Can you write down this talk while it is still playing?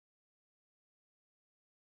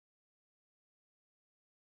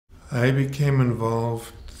I became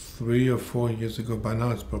involved 3 or 4 years ago, by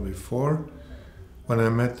now it's probably 4, when I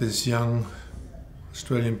met this young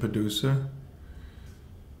Australian producer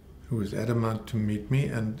who was adamant to meet me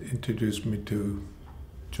and introduced me to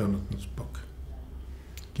Jonathan's book.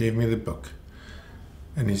 Gave me the book,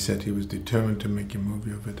 and he said he was determined to make a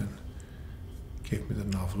movie of it, and gave me the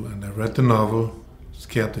novel. And I read the novel,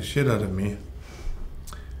 scared the shit out of me,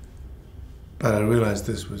 but I realized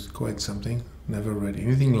this was quite something. Never read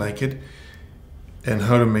anything like it, and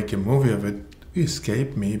how to make a movie of it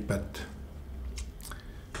escaped me, but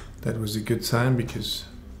that was a good sign, because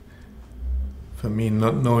for me,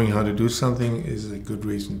 not knowing how to do something is a good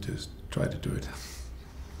reason to try to do it.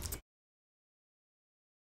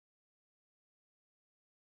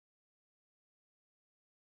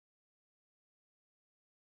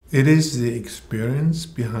 It is the experience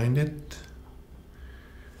behind it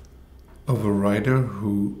of a writer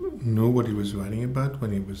who knew what he was writing about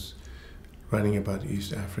when he was writing about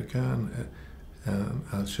East Africa and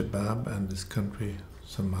Al-Shabaab and this country,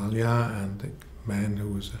 Somalia, and the man who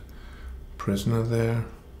was a prisoner there.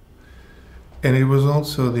 And it was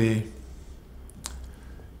also the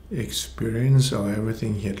experience of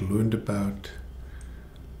everything he had learned about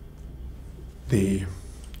the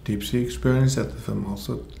deep sea experience that the film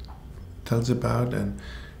also tells about, and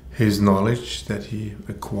his knowledge that he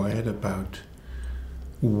acquired about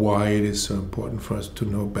why it is so important for us to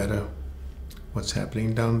know better what's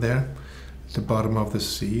happening down there at the bottom of the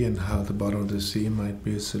sea, and how the bottom of the sea might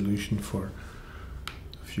be a solution for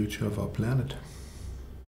the future of our planet.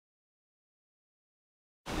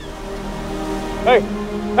 Hey!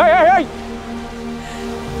 Hey, hey, hey!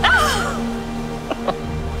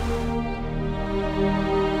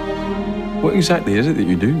 What exactly is it that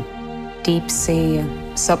you do? Deep sea,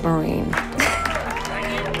 submarine.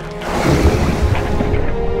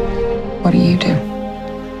 What do you do?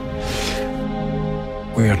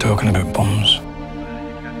 We are talking about bombs.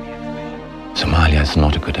 Somalia is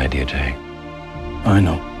not a good idea, Jay. I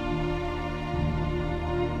know.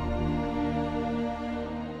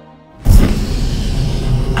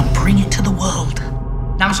 And bring it to the world.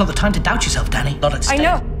 Now's not the time to doubt yourself, Danny. Not at stake. I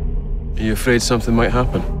know. Are you afraid something might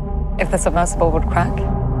happen? If the submersible would crack.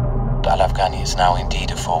 Al-Afghani is now indeed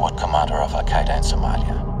a forward commander of Al-Qaeda in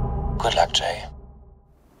Somalia. Good luck, Jay.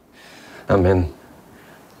 I'm in.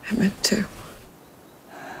 I'm in too.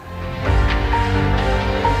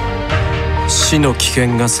 死の危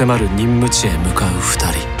険が迫る任務地へ向かう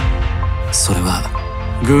2人。それは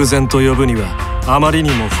偶然と呼ぶにはあまりに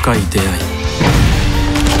も深い出会い。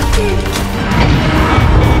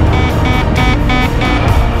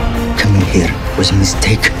Coming here was a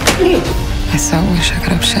mistake. I so wish I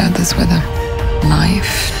could have shared this with him.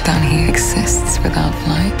 Life down here exists without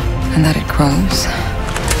light, and that it grows.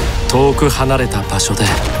 遠く離れた場所で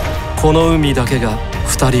この海だけが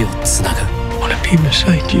2人をつなぐ。I wanna be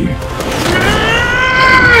beside you.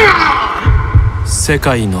 世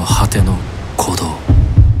界の果ての鼓動。